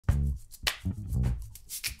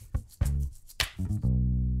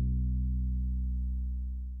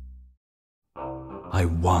I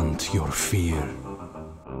want your fear.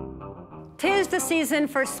 'Tis the season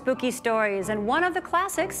for spooky stories, and one of the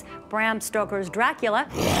classics, Bram Stoker's Dracula,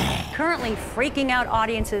 currently freaking out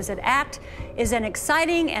audiences at ACT, is an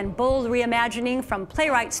exciting and bold reimagining from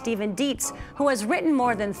playwright Steven Dietz, who has written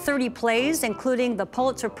more than 30 plays, including the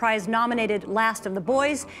Pulitzer Prize-nominated Last of the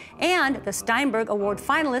Boys and the Steinberg Award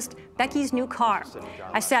finalist Becky's New Car.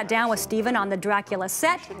 I sat down with Steven on the Dracula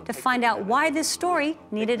set to find out why this story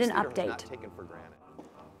needed an update.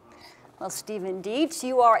 Well, Steven Dietz,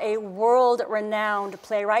 you are a world-renowned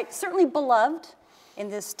playwright, certainly beloved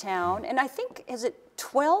in this town. And I think, is it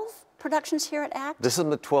 12 productions here at ACT? This is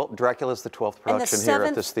the 12th, Dracula's the 12th production here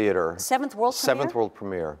at this theater. Seventh world premiere? Seventh world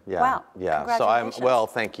premiere, yeah. Wow, yeah. congratulations. So well,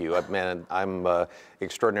 thank you. I'm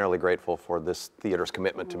extraordinarily grateful for this theater's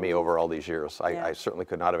commitment to me over all these years. I certainly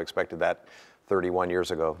could not have expected that 31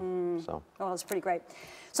 years ago. So. Oh, that's pretty great.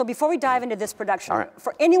 So before we dive into this production,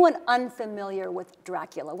 for anyone unfamiliar with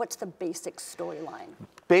Dracula, what's the basic storyline?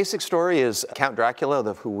 Basic story is Count Dracula,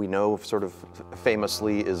 who we know sort of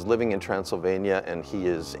famously is living in Transylvania, and he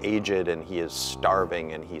is aged and he is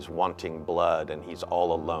starving and he's wanting blood and he's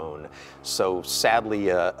all alone. So sadly,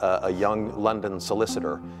 a young London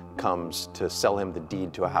solicitor comes to sell him the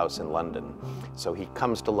deed to a house in London. So he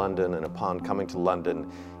comes to London, and upon coming to London,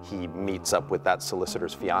 he meets up with that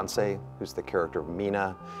solicitor's fiancée, who's the character of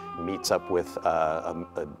Mina, meets up with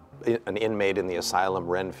an inmate in the asylum,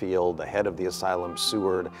 Renfield, the head of the asylum,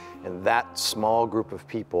 Seward, and that small group of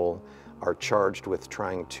people are charged with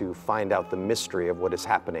trying to find out the mystery of what is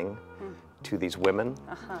happening to these women,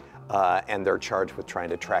 and they're charged with trying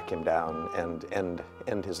to track him down and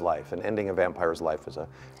end his life. And ending a vampire's life is a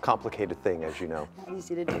complicated thing, as you know. Not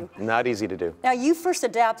easy to do. Not easy to do. Now, you first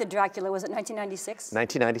adapted Dracula, was it 1996?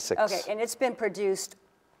 1996. Okay, and it's been produced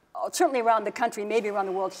certainly around the country, maybe around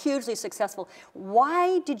the world, hugely successful.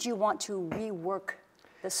 Why did you want to rework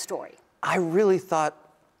the story? I really thought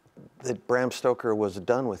that Bram Stoker was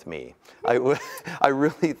done with me. I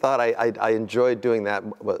really thought I enjoyed doing that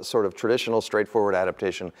sort of traditional, straightforward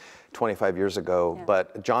adaptation 25 years ago. Yeah.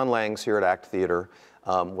 But John Langs here at ACT Theater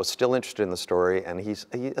was still interested in the story, and he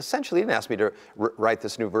essentially didn't ask me to write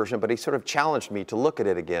this new version, but he sort of challenged me to look at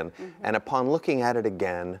it again. And upon looking at it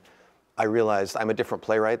again, I realized I'm a different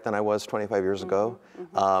playwright than I was 25 years ago.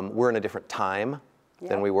 We're in a different time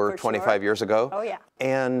than we were 25 years ago. Oh, yeah.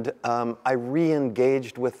 And I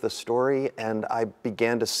re-engaged with the story, and I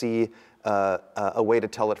began to see a way to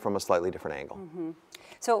tell it from a slightly different angle.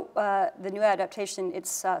 So the new adaptation,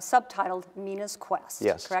 it's subtitled Mina's Quest,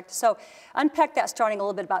 yes. Correct? So unpack that, starting a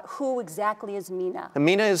little bit about who exactly is Mina. And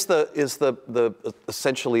Mina is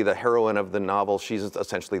essentially the heroine of the novel. She's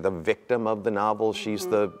essentially the victim of the novel. She's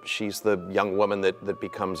the young woman that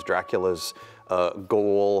becomes Dracula's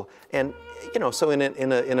goal. And you know, so in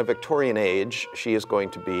a Victorian age, she is going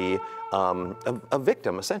to be a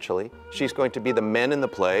victim, essentially. She's going to be, the men in the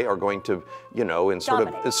play are going to, you know, in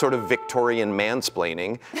sort of Victorian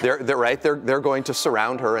mansplaining. They're going to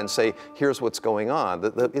surround her and say, "Here's what's going on."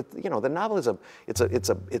 You know, the novel is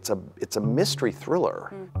it's a mystery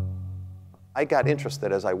thriller. I got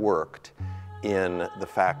interested as I worked in the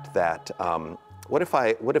fact that what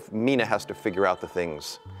if Mina has to figure out the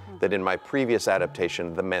things that in my previous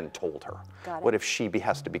adaptation the men told her? What if she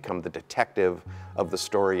has to become the detective of the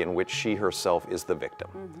story in which she herself is the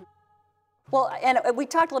victim? Well, and we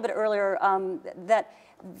talked a little bit earlier that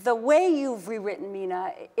the way you've rewritten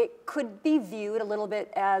Mina, it could be viewed a little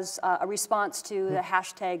bit as a response to the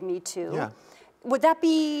hashtag #MeToo. Yeah. Would that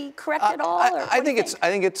be correct at all? I think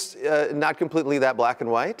it's not completely that black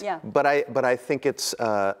and white. Yeah. But I think it's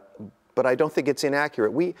but I don't think it's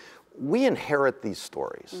inaccurate. We inherit these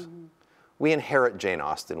stories. We inherit Jane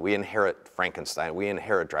Austen, we inherit Frankenstein, we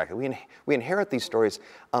inherit Dracula, we inherit these stories,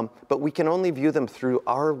 but we can only view them through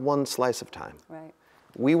our one slice of time. Right.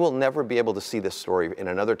 We will never be able to see this story in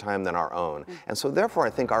another time than our own. And so therefore I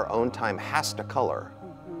think our own time has to color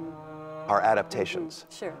our adaptations.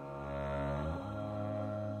 Sure.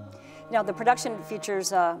 Now the production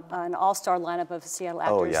features an all-star lineup of Seattle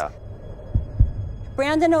actors. Oh yeah.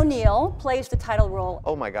 Brandon O'Neill plays the title role.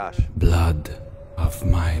 Oh my gosh. Blood of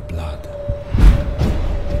my blood.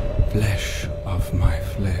 Flesh of my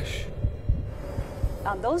flesh.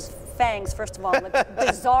 Those fangs, first of all, look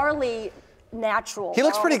bizarrely natural. He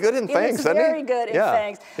looks pretty good in fangs, doesn't he? Very good in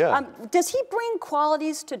fangs. Yeah. Does he bring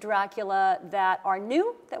qualities to Dracula that are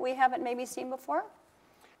new, that we haven't maybe seen before?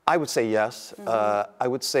 I would say yes. I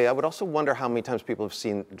would also wonder how many times people have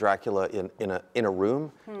seen Dracula in a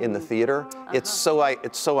room in the theater. It's so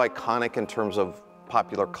iconic in terms of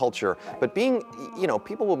popular culture. But being, you know,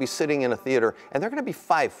 people will be sitting in a theater and they're going to be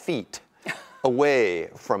 5 feet away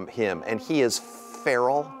from him, and he is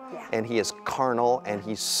feral, and he is carnal, and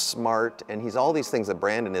he's smart, and he's all these things that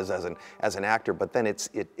Brandon is as an actor. But then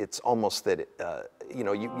it's almost that you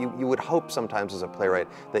know, you would hope sometimes as a playwright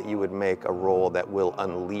that you would make a role that will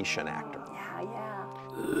unleash an actor.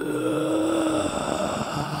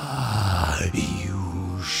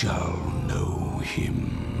 You shall know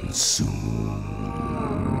him soon.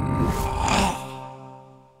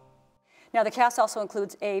 Now, the cast also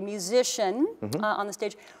includes a musician on the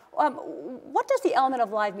stage. What does the element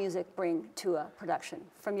of live music bring to a production,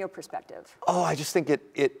 from your perspective? Oh, I just think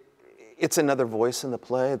it's another voice in the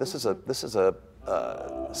play. This is a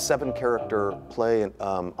 7-character play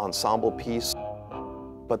ensemble piece,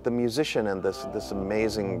 but the musician and this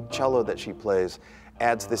amazing cello that she plays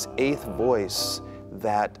adds this 8th voice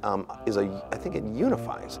that I think it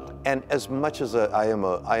unifies. And as much as I am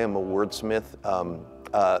a wordsmith,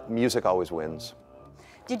 music always wins.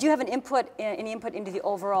 Did you have any input into the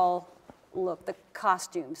overall look, the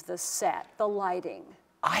costumes, the set, the lighting?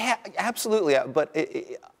 Absolutely, but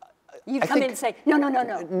You'd come in and say, no.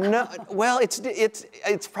 No, well,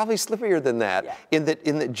 it's probably slipperier than that. Yeah. In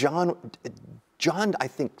that John, I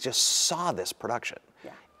think, just saw this production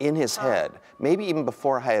in his head, maybe even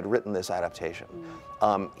before I had written this adaptation.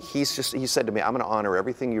 He said to me, I'm going to honor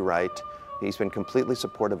everything you write. He's been completely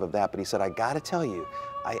supportive of that, but he said, I got to tell you,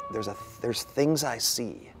 there's things I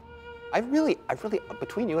see. I really,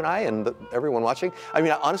 between you and I and everyone watching, I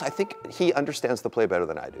mean, honestly, I think he understands the play better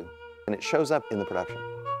than I do, and it shows up in the production.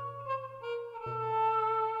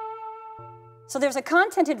 So there's a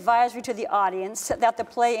content advisory to the audience that the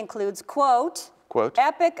play includes, quote,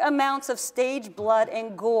 epic amounts of stage blood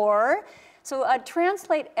and gore. So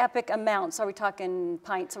translate epic amounts. Are we talking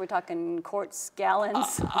pints? Are we talking quarts,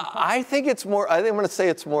 gallons? I think it's more. I think I'm going to say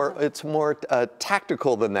it's more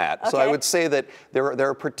tactical than that. Okay. So I would say that there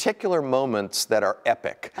are particular moments that are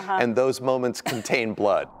epic, and those moments contain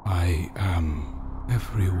blood. I am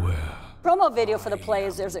everywhere. Promo video for the play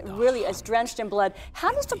is it's drenched in blood.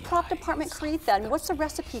 How does the prop department create that? And what's the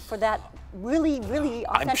recipe for that really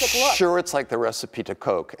authentic look? I'm sure it's like the recipe to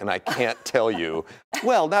Coke, and I can't tell you.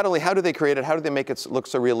 Well, not only how do they create it, how do they make it look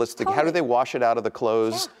so realistic? Totally. How do they wash it out of the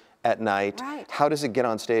clothes at night? Right. How does it get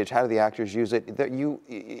on stage? How do the actors use it?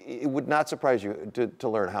 It would not surprise you to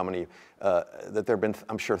learn how many, that there have been,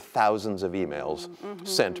 I'm sure, thousands of emails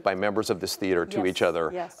sent by members of this theater to each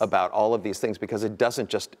other about all of these things, because it doesn't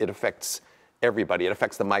just, it affects everybody. It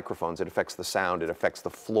affects the microphones, it affects the sound, it affects the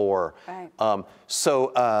floor. Right.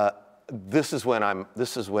 This is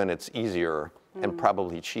when it's easier and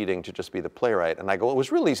probably cheating to just be the playwright. And I go, it was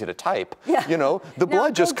real easy to type. Yeah. You know, the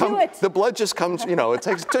blood just comes. You know, it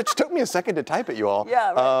took me a second to type it, you all.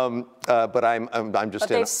 Yeah. Right. But I'm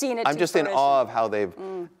just in awe of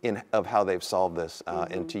how they've solved this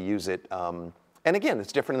and to use it. And again,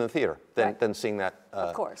 it's different in the theater than seeing that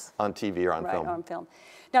on TV or on film. On film.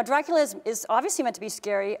 Now, Dracula is obviously meant to be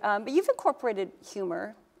scary, but you've incorporated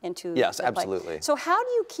humor into yes, the play. absolutely. So how do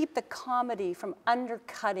you keep the comedy from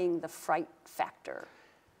undercutting the fright factor?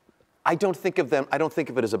 I don't think of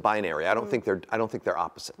it as a binary. I don't think they're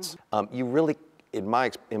opposites. You really, in my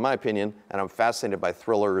opinion, and I'm fascinated by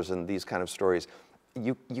thrillers and these kind of stories,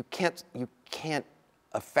 you can't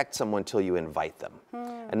affect someone until you invite them,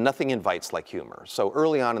 and nothing invites like humor. So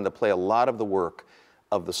early on in the play, a lot of the work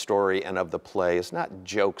of the story and of the play is not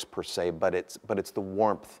jokes per se, but it's the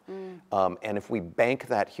warmth. And if we bank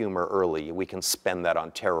that humor early, we can spend that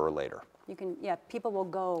on terror later. People will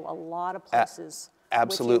go a lot of places.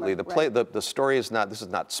 Absolutely. Humor, the play, the story is not. This is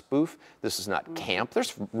not spoof. This is not camp.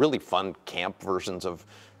 There's really fun camp versions of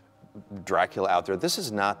Dracula out there. This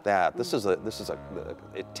is not that.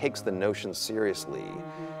 It takes the notion seriously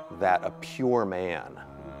that a pure man,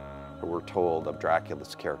 we're told of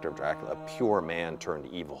Dracula's character of Dracula, a pure man turned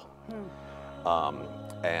evil.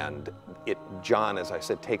 And John, as I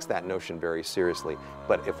said, takes that notion very seriously.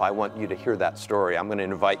 But if I want you to hear that story, I'm going to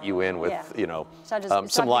invite you in with,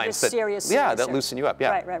 some lines that loosen you up.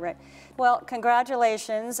 Yeah. Right. Well,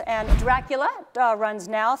 congratulations. And Dracula runs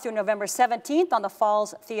now through November 17th on the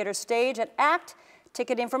Falls Theater stage at ACT.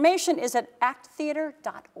 Ticket information is at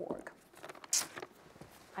acttheater.org.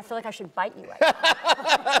 I feel like I should bite you right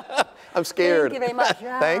now. I'm scared. Thank you very much.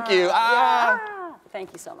 Thank you.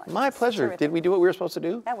 Thank you so much. My pleasure. Did we do what we were supposed to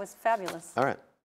do? That was fabulous. All right.